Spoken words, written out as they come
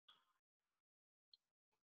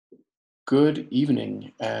Good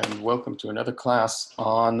evening and welcome to another class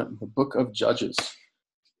on the book of Judges.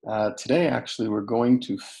 Today, actually, we're going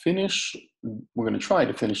to try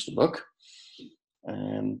to finish the book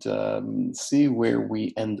and see where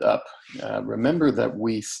we end up. Remember that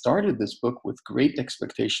we started this book with great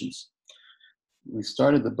expectations. We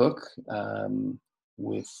started the book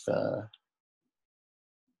with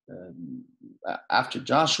after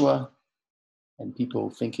Joshua, and people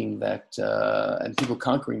thinking that, and people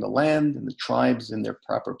conquering the land and the tribes in their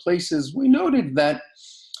proper places. We noted that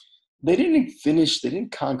they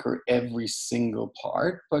didn't conquer every single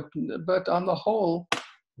part, but on the whole,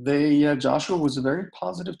 Joshua was a very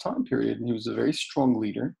positive time period, and he was a very strong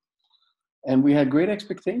leader. And we had great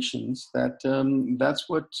expectations that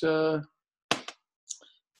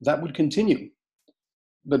that would continue.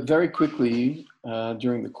 But very quickly,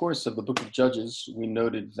 during the course of the book of Judges, we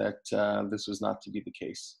noted that this was not to be the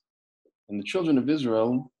case. And the children of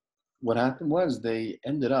Israel, what happened was they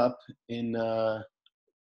ended up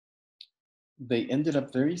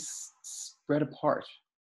very spread apart.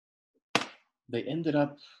 They ended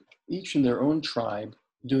up each in their own tribe,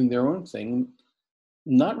 doing their own thing,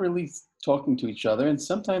 not really talking to each other, and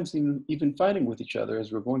sometimes even fighting with each other,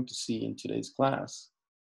 as we're going to see in today's class.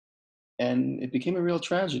 And it became a real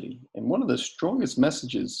tragedy. And one of the strongest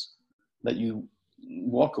messages that you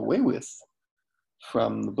walk away with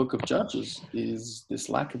from the book of Judges is this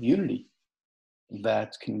lack of unity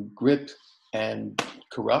that can grip and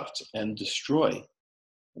corrupt and destroy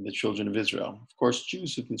the children of Israel. Of course,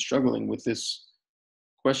 Jews have been struggling with this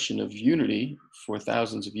question of unity for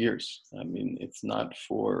thousands of years. I mean, it's not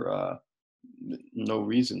for no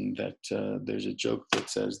reason that there's a joke that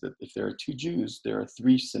says that if there are two Jews, there are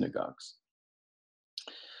three synagogues.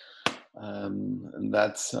 And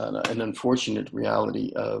that's an unfortunate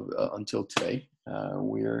reality of until today.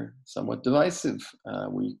 We're somewhat divisive.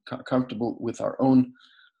 We're comfortable with our own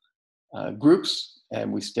groups,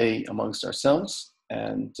 and we stay amongst ourselves.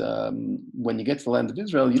 And when you get to the land of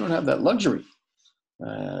Israel, you don't have that luxury.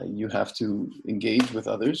 You have to engage with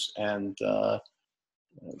others and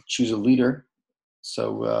choose a leader.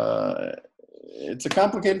 So it's a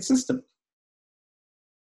complicated system.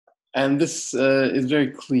 And this is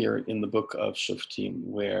very clear in the book of Shoftim,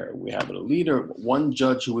 where we have a leader, one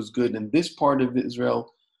judge who was good in this part of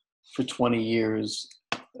Israel for 20 years.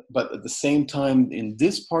 But at the same time, in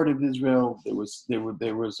this part of Israel,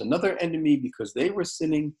 there was another enemy because they were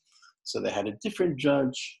sinning. So they had a different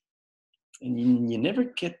judge. And you never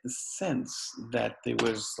get the sense that there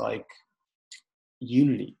was like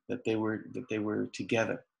unity, that they were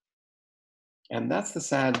together. And that's the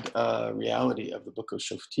sad reality of the book of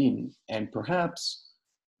Shoftim. And perhaps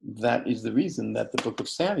that is the reason that the book of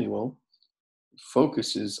Samuel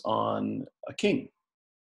focuses on a king.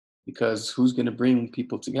 Because who's going to bring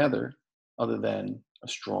people together other than a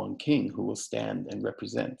strong king who will stand and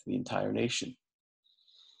represent the entire nation?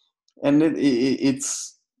 And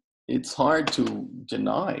it's hard to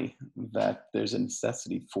deny that there's a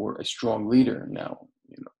necessity for a strong leader. Now,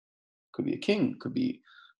 could be a king, could be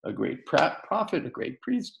a great prophet, a great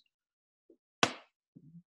priest.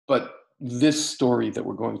 But this story that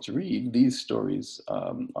we're going to read, these stories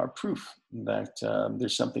are proof that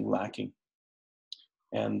there's something lacking.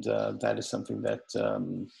 And that is something that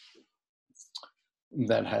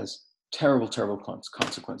has terrible, terrible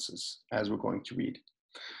consequences, as we're going to read.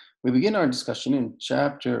 We begin our discussion in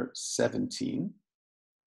chapter 17,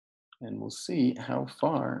 and we'll see how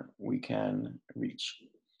far we can reach.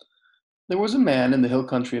 There was a man in the hill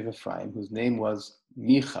country of Ephraim whose name was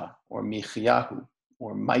Micha, or Michiyahu,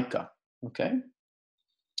 or Micah, okay?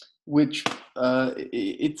 Which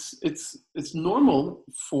it's normal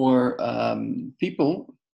for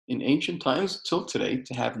people in ancient times till today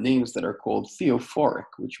to have names that are called theophoric,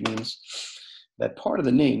 which means that part of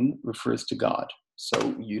the name refers to God.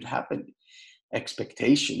 So you'd have an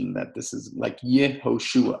expectation that this is like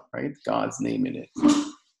Yehoshua, right? God's name in it,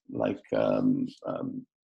 like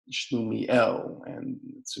Shlumiel and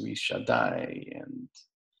Tzuri Shaddai and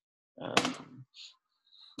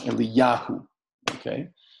Eliyahu, okay?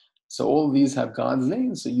 So all of these have God's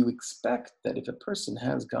name, so you expect that if a person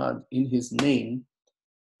has God in his name,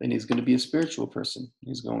 then he's going to be a spiritual person.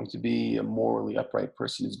 He's going to be a morally upright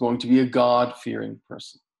person. He's going to be a God-fearing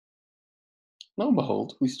person. Lo and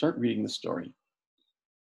behold, we start reading the story.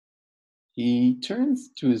 He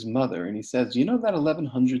turns to his mother and he says, you know that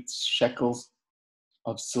 1,100 shekels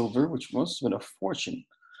of silver, which must have been a fortune,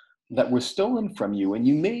 that were stolen from you, and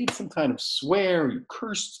you made some kind of swear, you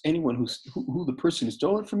cursed anyone who the person who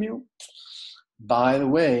stole it from you? By the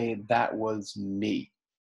way, that was me.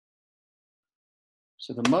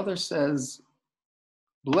 So the mother says,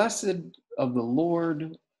 Blessed of the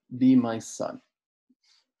Lord be my son.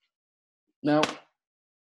 Now,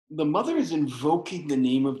 the mother is invoking the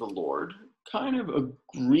name of the Lord, kind of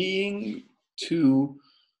agreeing to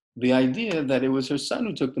the idea that it was her son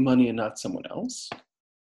who took the money and not someone else.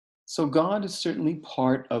 So God is certainly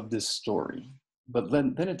part of this story. But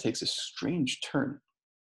then it takes a strange turn.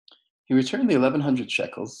 He returned the 1,100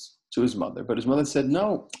 shekels to his mother, but his mother said,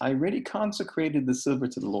 no, I already consecrated the silver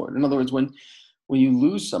to the Lord. In other words, when you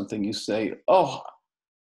lose something, you say, oh,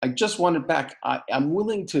 I just want it back. I'm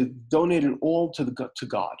willing to donate it all to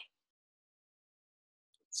God.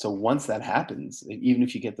 So once that happens, even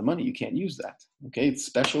if you get the money, you can't use that. Okay, it's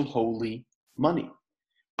special, holy money.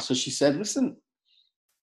 So she said, listen,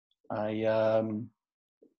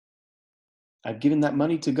 I've given that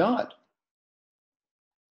money to God.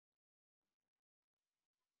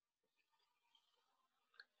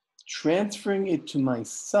 Transferring it to my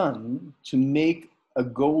son to make a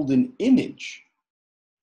golden image,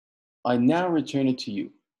 I now return it to you.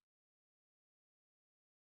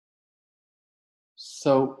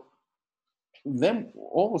 So then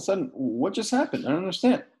all of a sudden, what just happened? I don't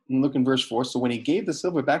understand. And look in verse 4. So when he gave the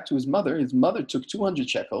silver back to his mother took 200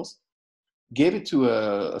 shekels, gave it to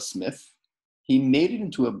a smith. He made it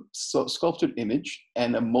into a sculptured image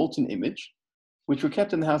and a molten image, which were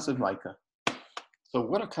kept in the house of Micah. So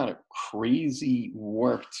what a kind of crazy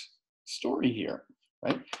warped story here,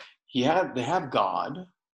 right? They have God,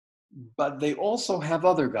 but they also have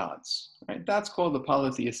other gods, right? That's called the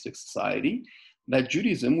polytheistic society that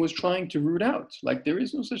Judaism was trying to root out. Like there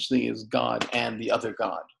is no such thing as God and the other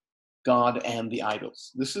God, God and the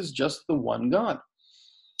idols. This is just the one God.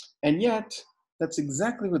 And yet, that's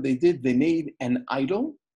exactly what they did. They made an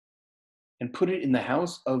idol and put it in the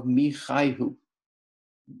house of Michaihu,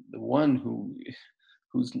 the one who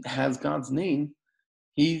has God's name.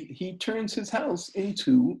 He turns his house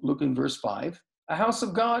into, look in verse 5, a house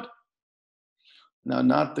of God. Now,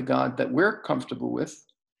 not the God that we're comfortable with,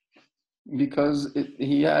 because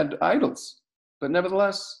he had idols, but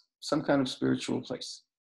nevertheless, some kind of spiritual place.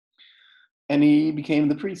 And he became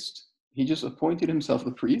the priest. He just appointed himself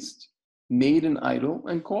the priest, made an idol,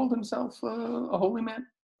 and called himself a holy man.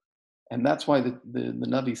 And that's why the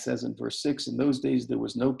Navi says in verse 6, in those days there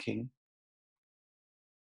was no king,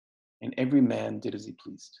 and every man did as he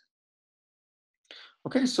pleased.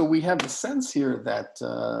 Okay, so we have the sense here that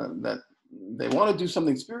they want to do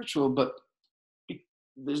something spiritual, but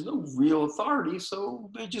there's no real authority, so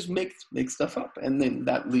they just make stuff up, and then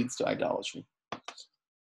that leads to idolatry.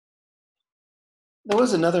 There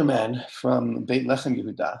was another man from Beit Lechem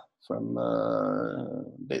Yehuda, from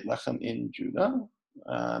Beit Lechem in Judah,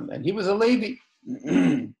 and he was a Levi,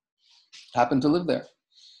 happened to live there.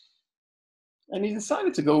 And he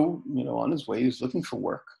decided to go, on his way. He was looking for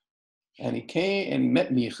work. And he came and he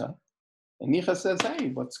met Micha. And Micha says,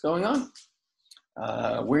 hey, what's going on?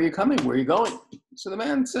 Where are you coming? Where are you going? So the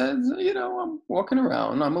man says, I'm walking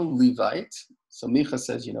around. I'm a Levite. So Micha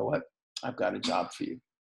says, you know what? I've got a job for you.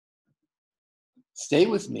 Stay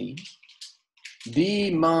with me.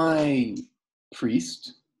 Be my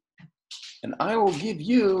priest. And I will give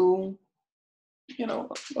you,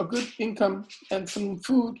 a good income and some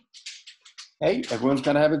food. Hey, everyone's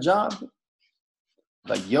got to have a job.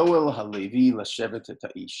 Like Yoel Halevi Lashevet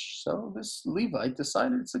Ta'ish. So this Levite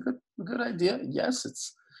decided it's a good idea. Yes,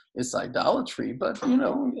 it's idolatry, but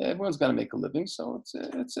everyone's got to make a living, so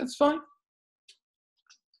it's fine.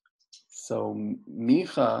 So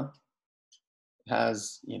Micha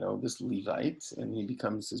has this Levite, and he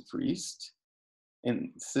becomes his priest,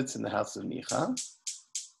 and sits in the house of Micha.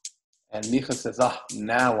 And Micha says,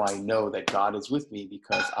 now I know that God is with me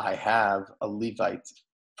because I have a Levite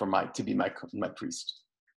to be my priest.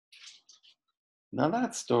 Now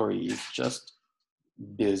that story is just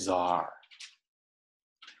bizarre,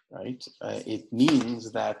 right? It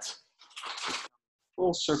means that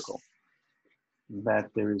full circle, that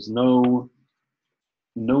there is no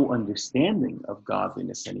understanding of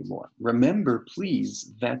godliness anymore. Remember,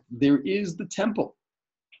 please, that there is the temple.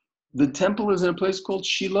 The temple is in a place called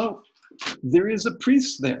Shiloh. There is a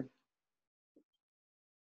priest there.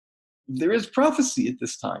 There is prophecy at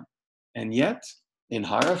this time. And yet, in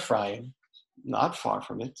Har Ephraim, not far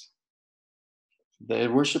from it,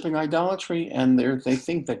 they're worshiping idolatry, and they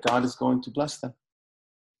think that God is going to bless them.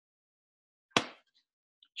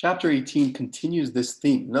 Chapter 18 continues this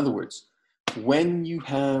theme. In other words, when you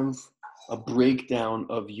have a breakdown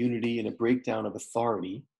of unity and a breakdown of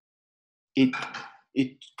authority, it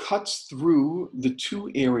cuts through the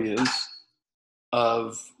two areas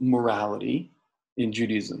of morality in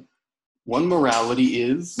Judaism. One morality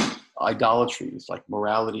is idolatry. It's like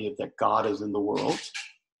morality of that God is in the world.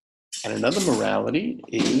 And another morality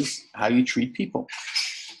is how you treat people.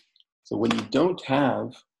 So when you don't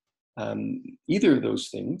have either of those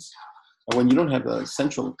things, and when you don't have a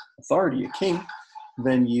central authority, a king,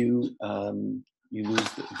 then you lose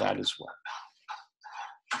that as well.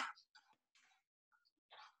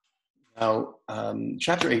 Now,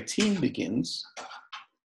 chapter 18 begins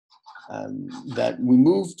that we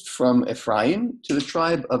moved from Ephraim to the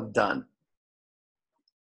tribe of Dan.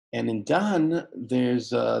 And in Dan,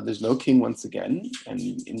 there's no king once again, and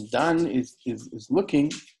in Dan is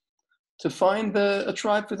looking to find a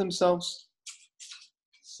tribe for themselves.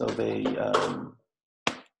 So they,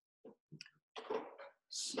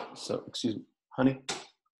 excuse me, honey.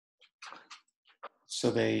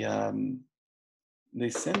 So they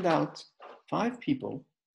send out 5 people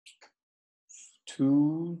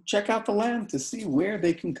to check out the land to see where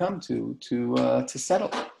they can come to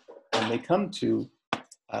settle, and they come to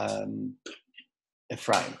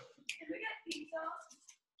Ephraim.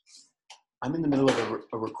 I'm in the middle of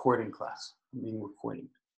a recording class. I'm being recorded.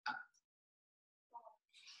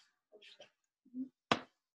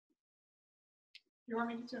 You want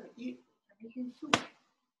me to eat everything too?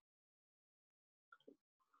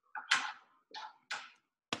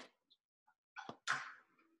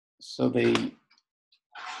 So they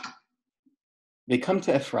come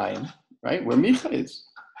to Ephraim, right, where Micha is.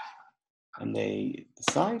 And they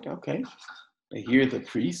decide, okay, they hear the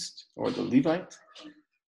priest or the Levite,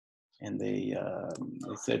 and they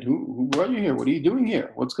said, who brought you here? What are you doing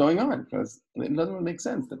here? What's going on? Because it doesn't make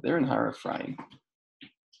sense that they're in Har Ephraim.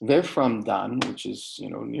 They're from Dan, which is,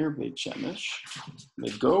 near Beit Shemesh. They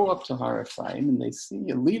go up to Har Ephraim and they see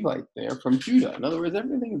a Levite there from Judah. In other words,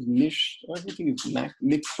 everything is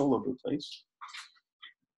mixed all over the place.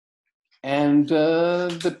 And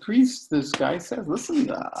the priest, this guy says,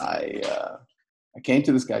 listen, I came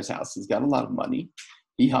to this guy's house. He's got a lot of money.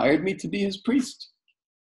 He hired me to be his priest.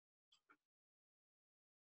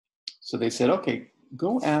 So they said, okay,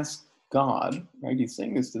 go ask God, right? He's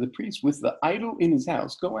saying this to the priest with the idol in his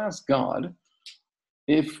house. Go ask God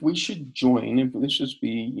if we should join, if this should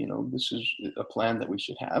be, this is a plan that we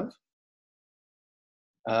should have.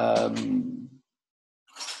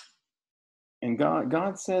 And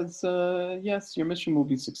God says, yes, your mission will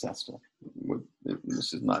be successful.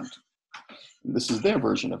 This is their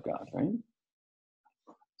version of God, right?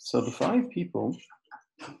 So the 5 people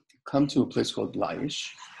come to a place called Laish,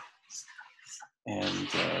 and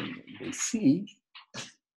they see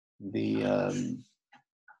the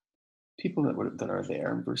people that are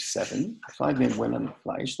there. In verse 7, 5 men went on the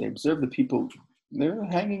Laish. They observed the people. They're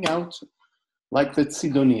hanging out like the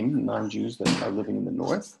Tzidonim, non-Jews that are living in the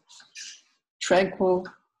north. Tranquil,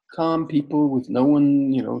 calm people with no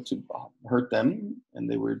one, to hurt them, and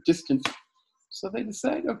they were distant. So they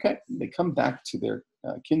decide, okay, they come back to their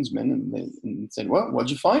kinsmen and said, well, what'd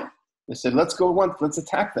you find? They said, let's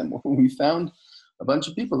attack them. We found a bunch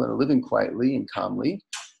of people that are living quietly and calmly,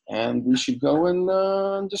 and we should go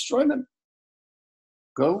and destroy them.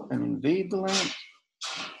 Go and invade the land.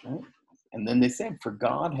 Right? And then they said, for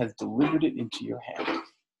God has delivered it into your hand.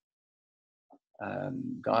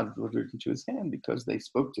 God delivered it into his hand because they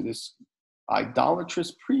spoke to this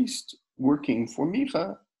idolatrous priest working for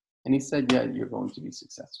Micha, and he said, yeah, you're going to be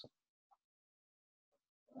successful.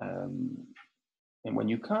 And when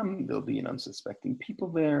you come, there'll be an unsuspecting people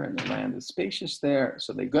there, and the land is spacious there.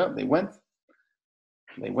 So they went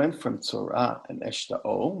from Tzorah and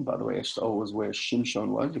Eshtaol. By the way, Eshtaol was where Shimshon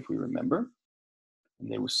was, if we remember.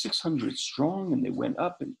 And they were 600 strong, and they went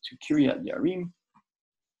up to Kiryat Yarim,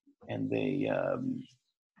 and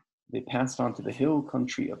they passed on to the hill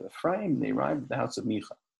country of Ephraim. They arrived at the house of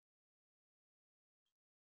Micha.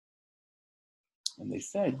 And they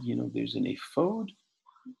said, there's an ephod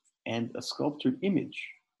and a sculptured image,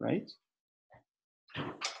 right?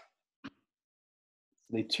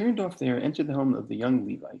 They turned off there, entered the home of the young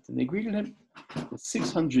Levite, and they greeted him. The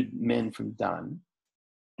 600 men from Dan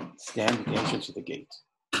stand at the entrance of the gate,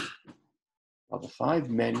 while the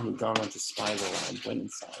 5 men who had gone on to spy the land went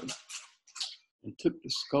inside and took the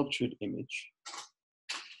sculptured image.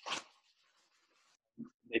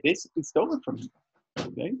 They basically stole it from him.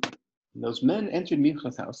 Okay? And those men entered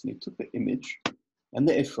Micha's house and they took the image and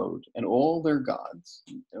the ephod and all their gods.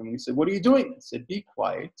 And we said, what are you doing? They said, be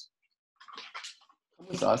quiet, come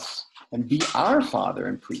with us, and be our father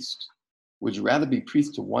and priest. Would you rather be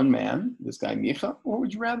priest to one man, this guy Micha, or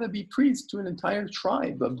would you rather be priest to an entire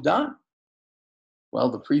tribe of Dan? Well,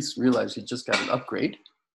 the priest realized he just got an upgrade,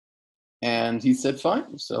 and he said,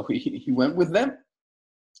 fine. So he went with them.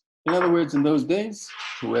 In other words, in those days,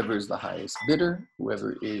 whoever is the highest bidder,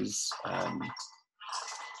 whoever is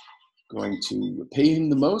going to pay him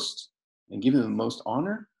the most, and give him the most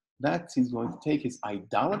honor, that he's going to take his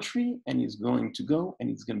idolatry and he's going to go and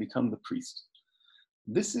he's going to become the priest.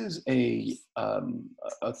 This is a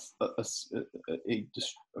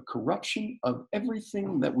corruption of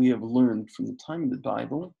everything that we have learned from the time of the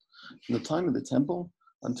Bible, from the time of the temple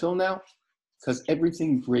until now, because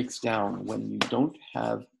everything breaks down when you don't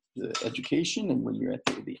have the education and when you're at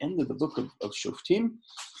the end of the book of Shoftim.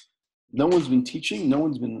 No one's been teaching, no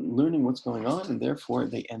one's been learning what's going on, and therefore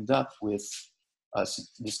they end up with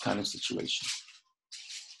this kind of situation.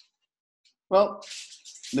 Well,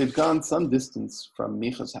 they've gone some distance from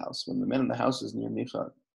Micha's house when the men in the houses near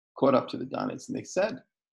Micha caught up to the Danites, and they said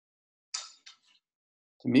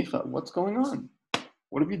to Micha, "What's going on?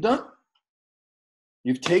 What have you done?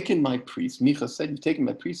 You've taken my priests." Micha said, "You've taken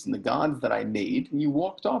my priests and the gods that I made, and you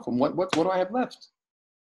walked off. And what do I have left?"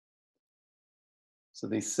 So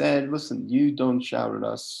they said, "Listen, you don't shout at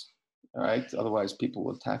us, all right? Otherwise people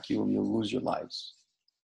will attack you and you'll lose your lives."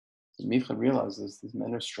 So Micha realizes these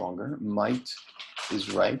men are stronger. Might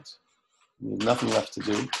is right. There's nothing left to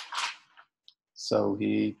do. So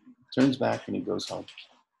he turns back and he goes home.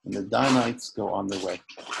 And the Danites go on their way.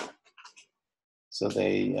 So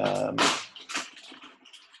they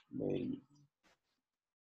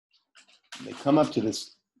come up to the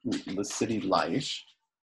city Laish,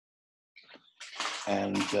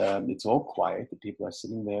 and it's all quiet. The people are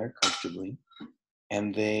sitting there comfortably,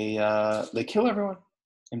 and they kill everyone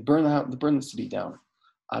and burn the city down.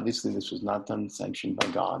 Obviously, this was not done sanctioned by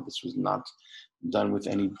God. This was not done with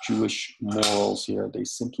any Jewish morals here. They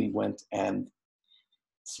simply went and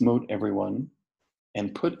smote everyone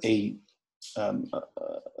and put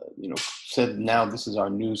said, now this is our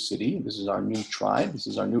new city, this is our new tribe, this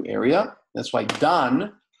is our new area. That's why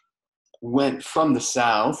Dan went from the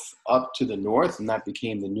south up to the north, and that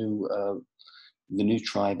became the new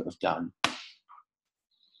tribe of Dan.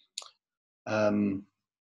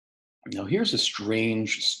 Now here's a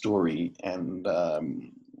strange story, and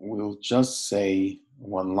we'll just say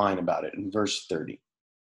one line about it in verse 30.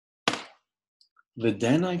 The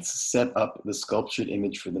Danites set up the sculptured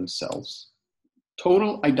image for themselves.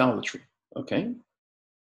 Total idolatry, okay?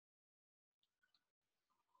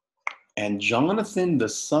 And Jonathan, the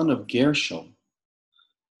son of Gershom,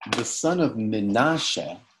 the son of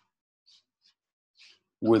Menashe,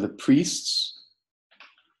 were the priests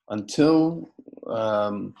until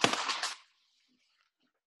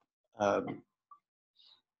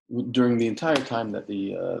during the entire time that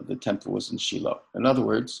the temple was in Shiloh. In other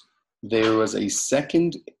words, there was a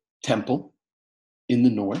second temple in the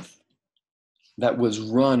north that was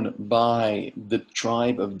run by the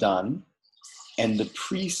tribe of Dan, and the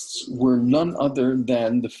priests were none other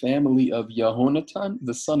than the family of Yehonatan,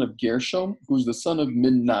 the son of Gershom, who's the son of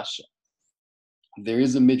Menashe. There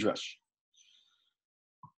is a midrash,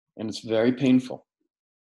 and it's very painful,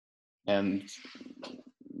 and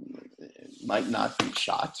it might not be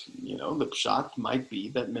pshat. The pshat might be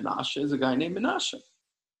that Menashe is a guy named Menashe.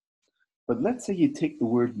 But let's say you take the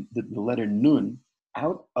letter Nun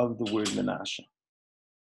out of the word Menashe.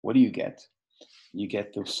 What do you get? You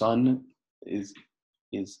get the son is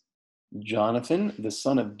Jonathan, the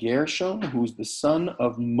son of Gershom, who's the son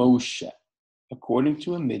of Moshe. According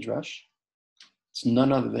to a midrash, it's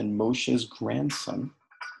none other than Moshe's grandson,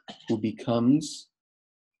 who becomes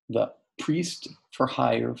the priest for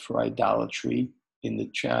hire for idolatry in the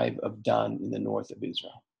tribe of Dan in the north of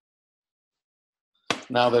Israel.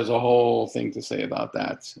 Now, there's a whole thing to say about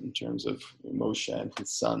that in terms of Moshe and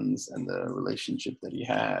his sons and the relationship that he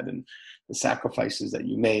had and the sacrifices that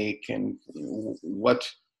you make and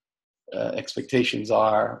what expectations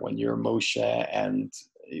are when you're Moshe. And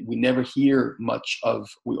we never hear much of,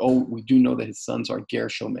 we do know that his sons are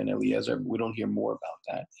Gershom and Eliezer, but we don't hear more about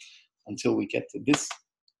that until we get to this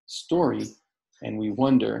story, and we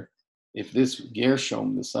wonder if this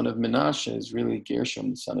Gershom, the son of Menashe, is really Gershom,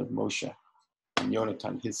 the son of Moshe, and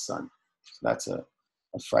Yonatan, his son. So that's a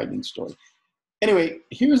frightening story. Anyway,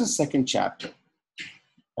 here's a second chapter,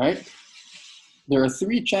 right? There are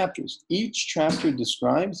 3 chapters. Each chapter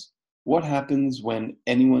describes what happens when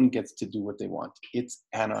anyone gets to do what they want. It's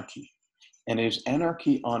anarchy. And there's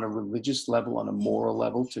anarchy on a religious level, on a moral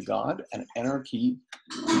level to God, and anarchy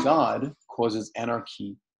to God causes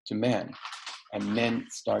anarchy to man. And men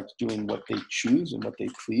start doing what they choose and what they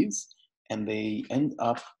please, and they end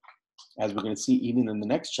up, as we're going to see even in the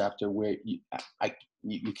next chapter, where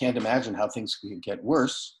you can't imagine how things could get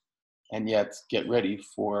worse, and yet get ready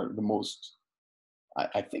for the most,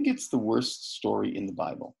 I think it's the worst story in the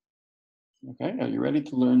Bible. Okay, are you ready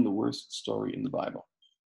to learn the worst story in the Bible?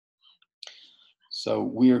 So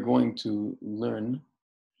we are going to learn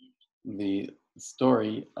the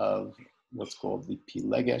story of what's called the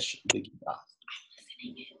Pilegesh Begida.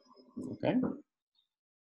 Okay?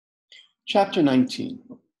 Chapter 19.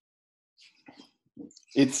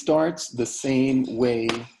 It starts the same way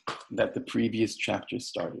that the previous chapter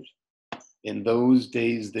started. In those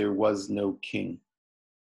days, there was no king.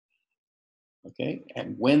 Okay?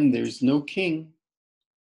 And when there's no king,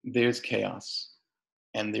 there's chaos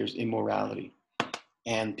and there's immorality.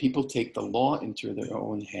 And people take the law into their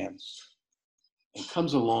own hands. And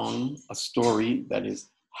comes along a story that is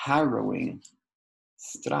harrowing.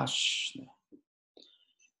 Strashne.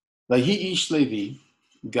 Vahi ish Levi,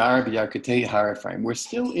 gar b'yarketei har Ephraim. We're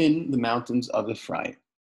still in the mountains of Ephraim.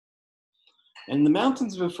 And in the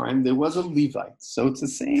mountains of Ephraim, there was a Levite. So it's the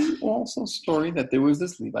same also story that there was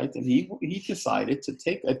this Levite, and he decided to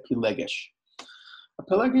take a Pilegesh. A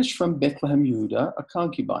Pilegesh from Bethlehem, Yehuda, a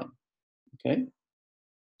concubine. Okay?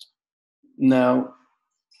 Now,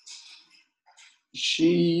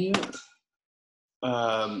 she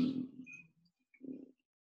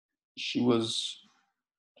was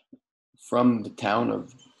from the town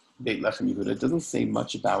of Bethlehem, Yehuda. It doesn't say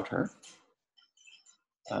much about her.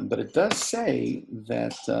 But it does say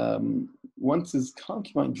that once his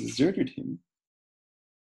concubine deserted him,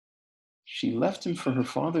 she left him for her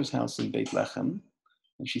father's house in Bethlehem,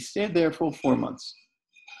 and she stayed there for 4 months.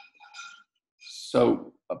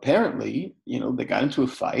 So apparently, they got into a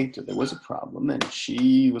fight, or there was a problem, and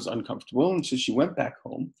she was uncomfortable, and so she went back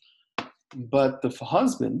home. But the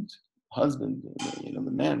husband,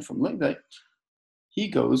 the man from Levi, he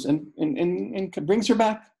goes and brings her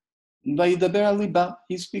back.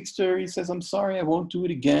 He speaks to her. He says, "I'm sorry, I won't do it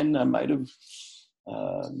again. I might have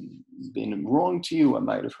been wrong to you. I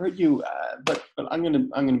might have hurt you, but I'm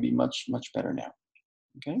gonna be much better now."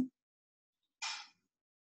 Okay.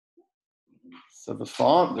 So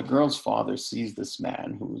the girl's father sees this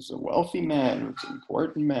man who's a wealthy man, who's an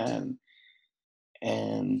important man,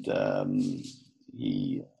 and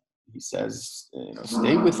he says,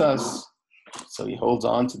 "Stay with us." So he holds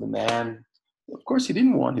on to the man. Of course, he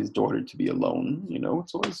didn't want his daughter to be alone.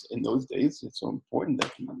 It's always, in those days, it's so important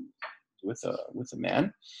that he with a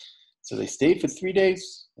man. So they stayed for 3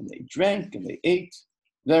 days, and they drank and they ate.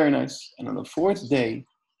 Very nice. And on the 4th day,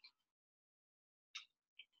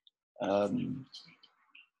 on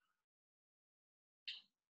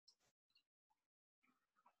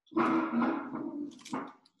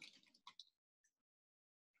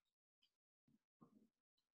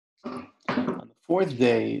the 4th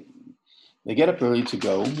day, they get up early to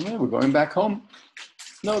go. "Yeah, we're going back home."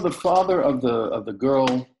 No, the father of the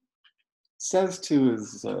girl says to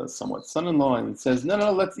his somewhat son-in-law, and he says,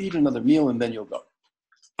 no, let's eat another meal and then you'll go.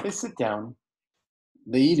 They sit down,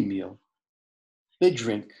 they eat a meal, they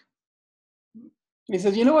drink. And he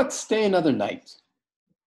says, "You know what, stay another night."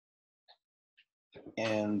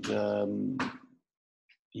 And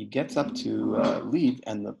he gets up to leave,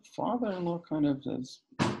 and the father-in-law kind of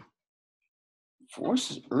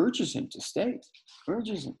urges him to stay,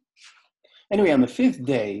 urges him. Anyway, on the 5th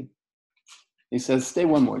day, he says, "Stay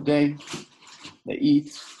one more day." They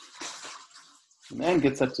eat. The man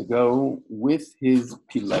gets up to go with his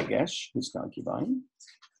Pilegesh, his concubine.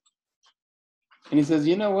 And he says,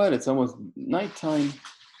 "You know what? It's almost nighttime.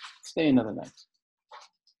 Stay another night."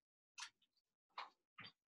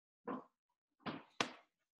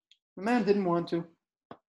 The man didn't want to.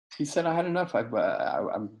 He said, "I had enough.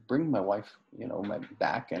 I'm bringing my wife, my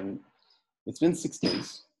back, and it's been 6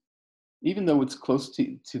 days. Even though it's close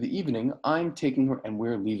to the evening, I'm taking her and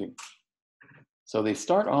we're leaving." So they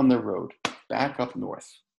start on their road back up north.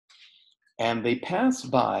 And they pass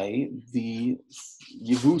by the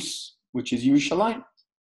Yevus, which is Yerushalayim.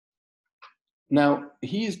 Now,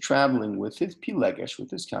 he is traveling with his Pilegesh,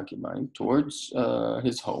 with his concubine, towards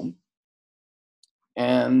his home.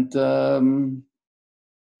 And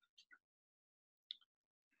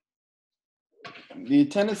the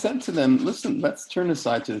attendant said to them, "Listen, let's turn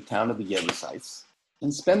aside to the town of the Jebusites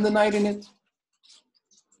and spend the night in it."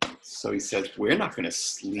 So he says, "We're not going to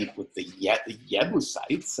sleep with the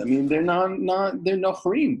Jebusites. I mean, they're they're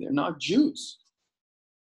Nochrim, they're not Jews.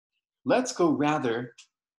 Let's go rather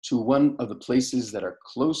to one of the places that are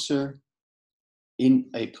closer in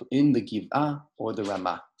the Giv'ah or the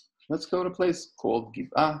Ramah. Let's go to a place called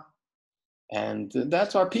Giv'ah, and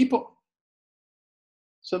that's our people."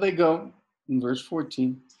 So they go in verse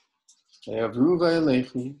 14. They have Ruva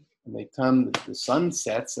Elechi, and they come, the sun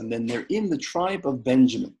sets, and then they're in the tribe of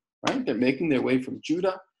Benjamin, right? They're making their way from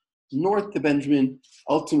Judah north to Benjamin,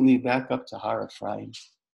 ultimately back up to Har Ephraim.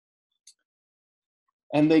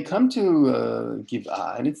 And they come to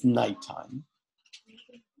Giv'ah, and it's nighttime,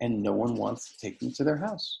 and no one wants to take them to their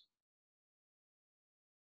house.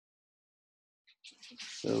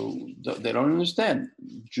 So they don't understand.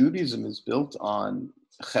 Judaism is built on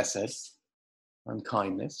chesed, on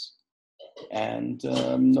kindness, and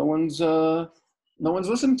no one's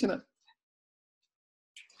listening to them.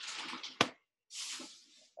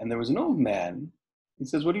 And there was an old man. He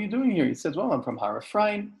says, "What are you doing here?" He says, "Well, I'm from Har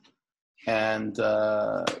Ephraim, and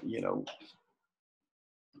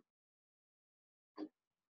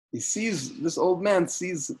he sees this old man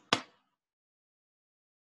sees."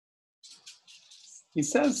 He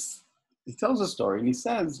tells a story, and he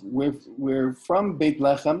says, "We're from Beit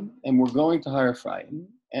Lechem, and we're going to Har Ephraim,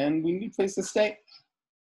 and we need a place to stay."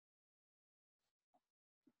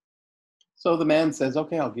 So the man says,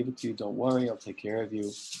 "Okay, I'll give it to you. Don't worry, I'll take care of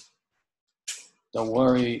you. Don't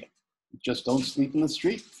worry, just don't sleep in the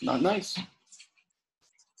street. It's not nice."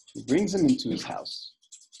 He brings him into his house.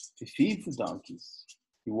 He feeds the donkeys.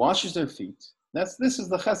 He washes their feet. This is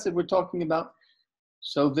the chesed we're talking about.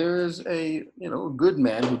 So there is a good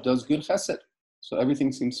man who does good chesed. So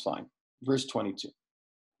everything seems fine. Verse 22.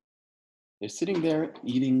 They're sitting there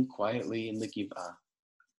eating quietly in the Giv'ah,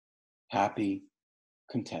 happy,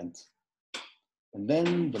 content. And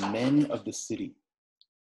then the men of the city,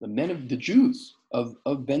 the men of the Jews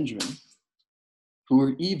of Benjamin, who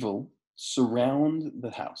are evil, surround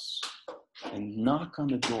the house and knock on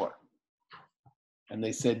the door. And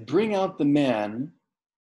they said, "Bring out the man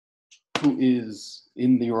who is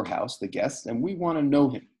in your house, the guest, and we want to know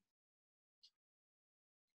him."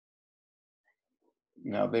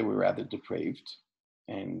 Now, they were rather depraved,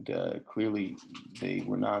 and clearly they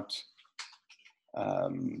were not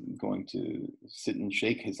going to sit and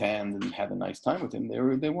shake his hand and have a nice time with him.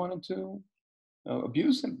 They wanted to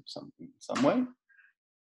abuse him some way.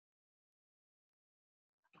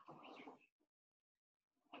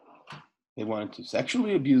 They wanted to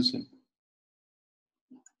sexually abuse him.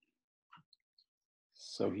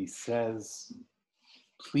 So he says,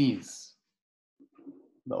 "Please,"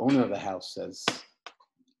 the owner of the house says,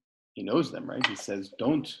 he knows them, right? He says,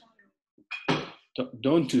 don't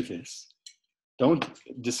do this. Don't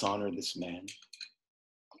dishonor this man.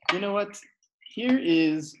 You know what? Here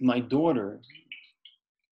is my daughter,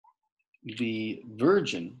 the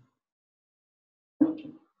virgin,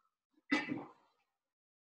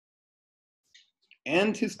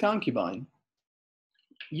 and his concubine.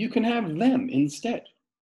 You can have them instead.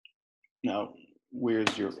 Now,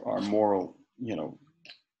 where's our moral,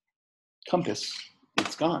 compass?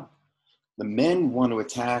 It's gone. The men want to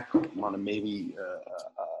attack, want to maybe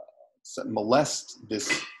molest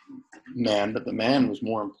this man, but the man was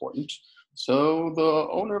more important. So the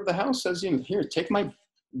owner of the house says, "Here, take my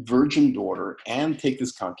virgin daughter and take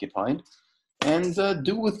this concubine, and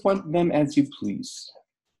do with them as you please."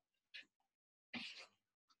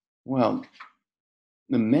 Well,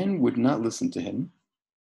 the men would not listen to him.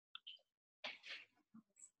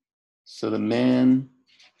 So the man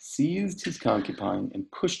seized his concubine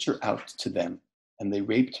and pushed her out to them, and they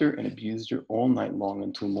raped her and abused her all night long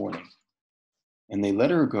until morning. And they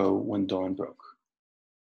let her go when dawn broke.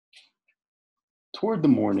 Toward the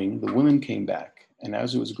morning, the woman came back, and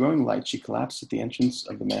as it was growing light, she collapsed at the entrance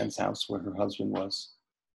of the man's house where her husband was.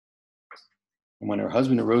 And when her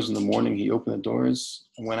husband arose in the morning, he opened the doors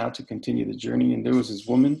and went out to continue the journey, and there was his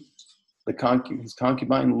woman, his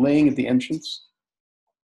concubine, laying at the entrance.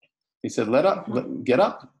 He said, "Get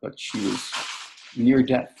up," but she was near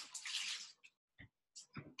death.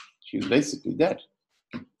 She was basically dead.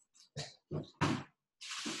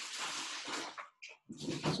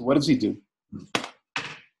 So what does he do?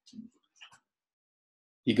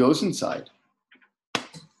 He goes inside,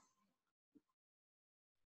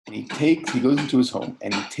 and he goes into his home,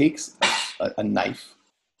 and he takes a knife,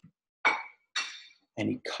 and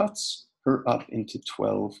he cuts her up into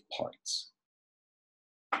 12 parts.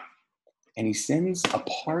 And he sends a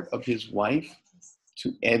part of his wife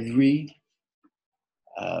to every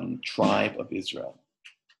tribe of Israel,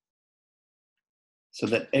 so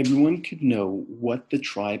that everyone could know what the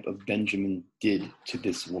tribe of Benjamin did to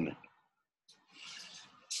this woman.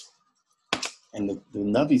 And the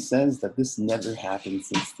Navi says that this never happened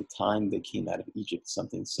since the time they came out of Egypt,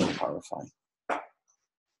 something so horrifying.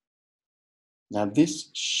 Now this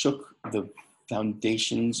shook the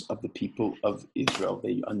foundations of the people of Israel.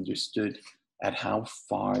 They understood at how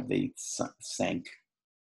far they sank,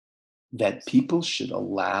 that people should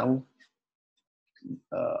allow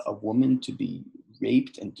a woman to be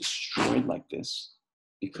raped and destroyed like this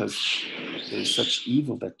because there's such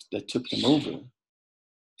evil that took them over.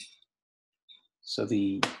 So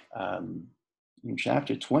in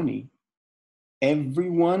chapter 20,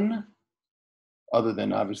 everyone, other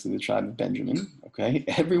than obviously the tribe of Benjamin, okay,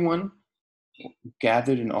 everyone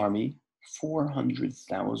gathered an army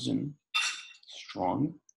 400,000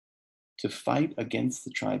 strong to fight against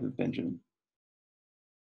the tribe of Benjamin.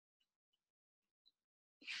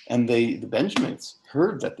 And the Benjaminites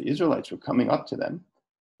heard that the Israelites were coming up to them.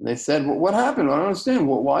 And they said, well, what happened? I don't understand.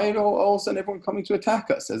 Well, why is all of a sudden everyone coming to attack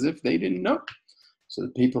us? As if they didn't know. So the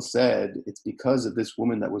people said, it's because of this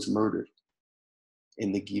woman that was murdered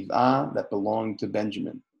in the Giv'ah that belonged to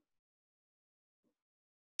Benjamin.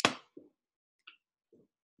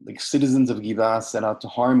 The citizens of Giv'ah set out to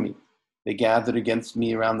harm me. They gathered against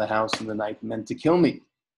me around the house in the night and meant to kill me.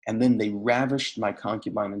 And then they ravished my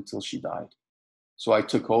concubine until she died. So I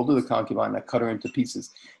took hold of the concubine, I cut her into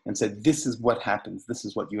pieces and said, this is what happens. This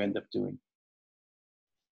is what you end up doing.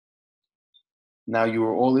 Now you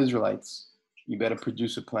are all Israelites. You better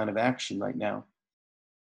produce a plan of action right now.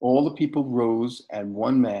 All the people rose and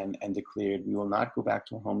one man and declared, we will not go back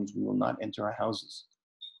to our homes. We will not enter our houses,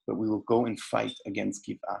 but we will go and fight against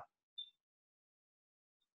Giv'ah.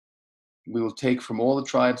 We will take from all the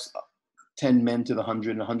tribes 10 men to the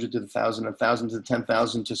 100, 100 to the 1,000, 1,000 to the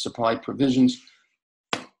 10,000 to supply provisions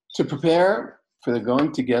to prepare for the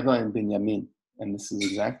going together in Binyamin. And this is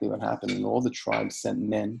exactly what happened. And all the tribes sent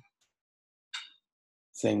men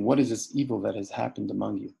saying, what is this evil that has happened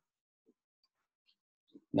among you?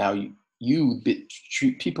 Now, you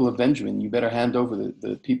people of Benjamin, you better hand over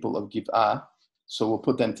the people of Giv'ah, so we'll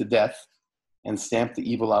put them to death and stamp the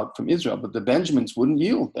evil out from Israel. But the Benjamins wouldn't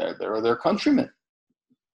yield. They're their countrymen.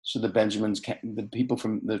 So the people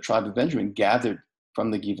from the tribe of Benjamin gathered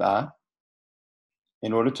from the Giv'ah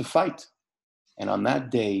in order to fight. And on that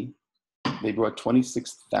day, they brought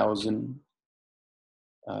 26,000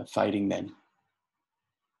 fighting men.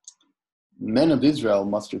 Men of Israel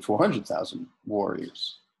mustered 400,000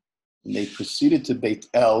 warriors. And they proceeded to Beit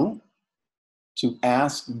El to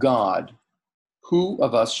ask God, who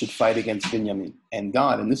of us should fight against Binyamin? And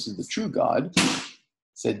God, and this is the true God,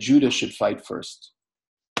 said Judah should fight first.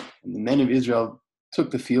 And the men of Israel took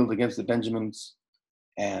the field against the Benjamins,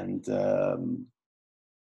 and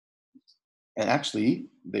actually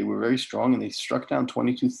they were very strong, and they struck down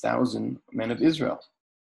 22,000 men of Israel.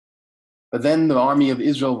 But then the army of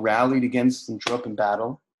Israel rallied against and drew up in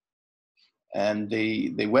battle, and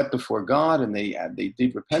they wept before God, and they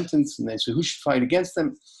did repentance, and they said, who should fight against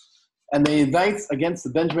them? And they invite against the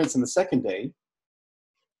Benjamins on the second day,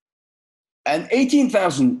 and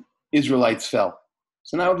 18,000 Israelites fell.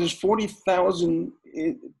 So now there's 40,000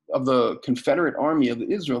 of the Confederate army of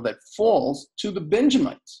Israel that falls to the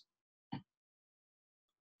Benjamites.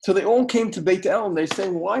 So they all came to Beit El, and they're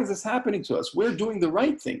saying, why is this happening to us? We're doing the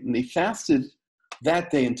right thing. And they fasted that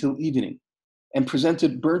day until evening and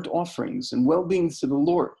presented burnt offerings and well-beings to the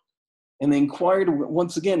Lord. And they inquired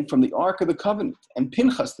once again from the Ark of the Covenant. And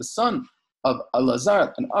Pinchas, the son of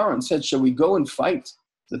Elazar and Aaron, said, shall we go and fight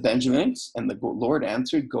the Benjaminites? And the Lord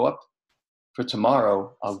answered, go up, for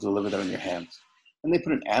tomorrow I'll deliver them in your hands. And they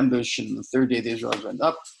put an ambush, and the third day the Israelites went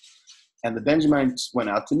up, and the Benjaminites went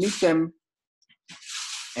out to meet them.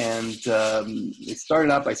 And they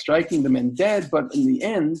started out by striking the men dead, but in the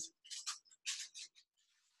end,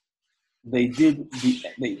 they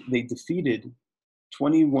defeated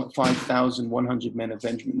 25,100 men of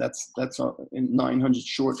Benjamin. That's 900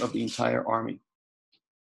 short of the entire army.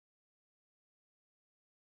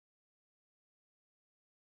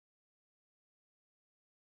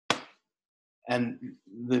 And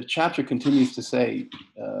the chapter continues to say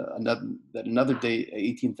that another day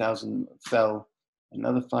 18,000 fell,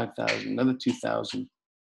 another 5,000, another 2,000.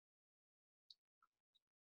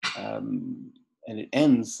 And it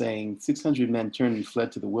ends saying 600 men turned and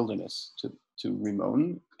fled to the wilderness, to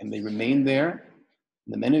Rimmon, and they remained there.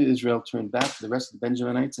 And the men of Israel turned back to the rest of the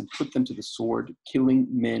Benjaminites and put them to the sword, killing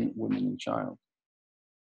men, women, and child.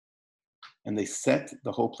 And they set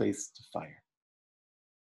the whole place to fire.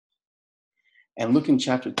 And look in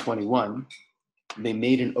chapter 21, they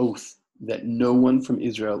made an oath that no one from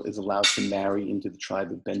Israel is allowed to marry into the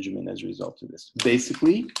tribe of Benjamin as a result of this.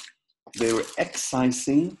 Basically, they were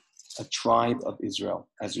excising a tribe of Israel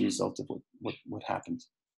as a result of what happened.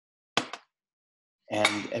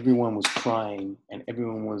 And everyone was crying, and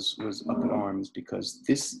everyone was up in arms, because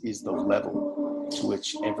this is the level to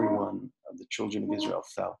which everyone of the children of Israel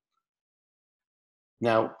fell.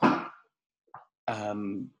 Now,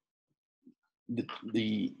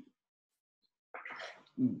 the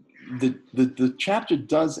chapter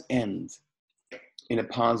does end in a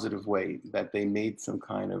positive way, that they made some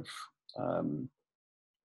kind of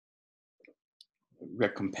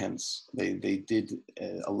recompense. They did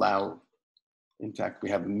allow. In fact, we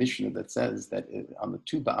have a Mishnah that says that on the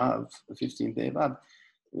Tu B'Av, the 15th day of Av,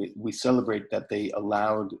 we celebrate that they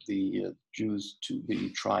allowed the the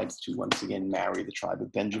tribes to once again marry the tribe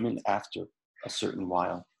of Benjamin after a certain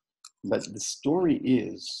while. But the story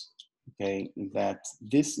is, okay, that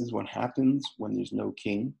this is what happens when there's no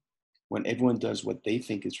king, when everyone does what they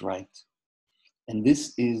think is right. And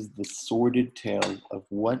this is the sordid tale of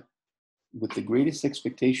what, with the greatest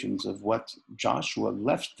expectations of what Joshua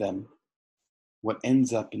left them, what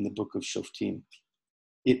ends up in the book of Shoftim.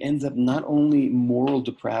 It ends up not only moral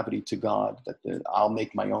depravity to God, that I'll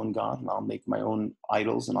make my own God and I'll make my own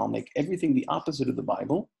idols and I'll make everything the opposite of the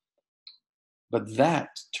Bible, but that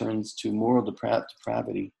turns to moral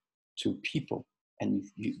depravity to people. And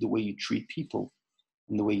the way you treat people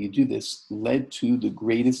and the way you do this led to the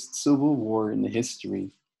greatest civil war in the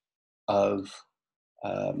history of,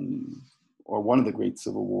 or one of the great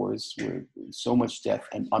civil wars, where so much death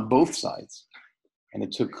and on both sides. And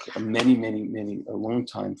it took a long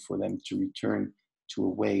time for them to return to a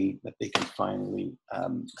way that they can finally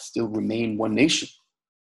still remain one nation.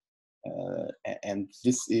 And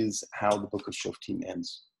this is how the book of Shoftim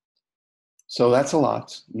ends. So that's a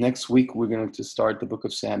lot. Next week, we're going to start the book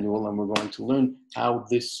of Samuel, and we're going to learn how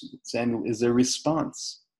this Samuel is a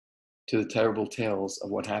response to the terrible tales of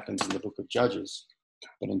what happens in the book of Judges.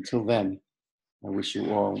 But until then, I wish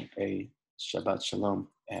you all a Shabbat Shalom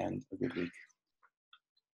and a good week.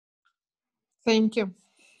 Thank you.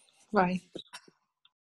 Bye.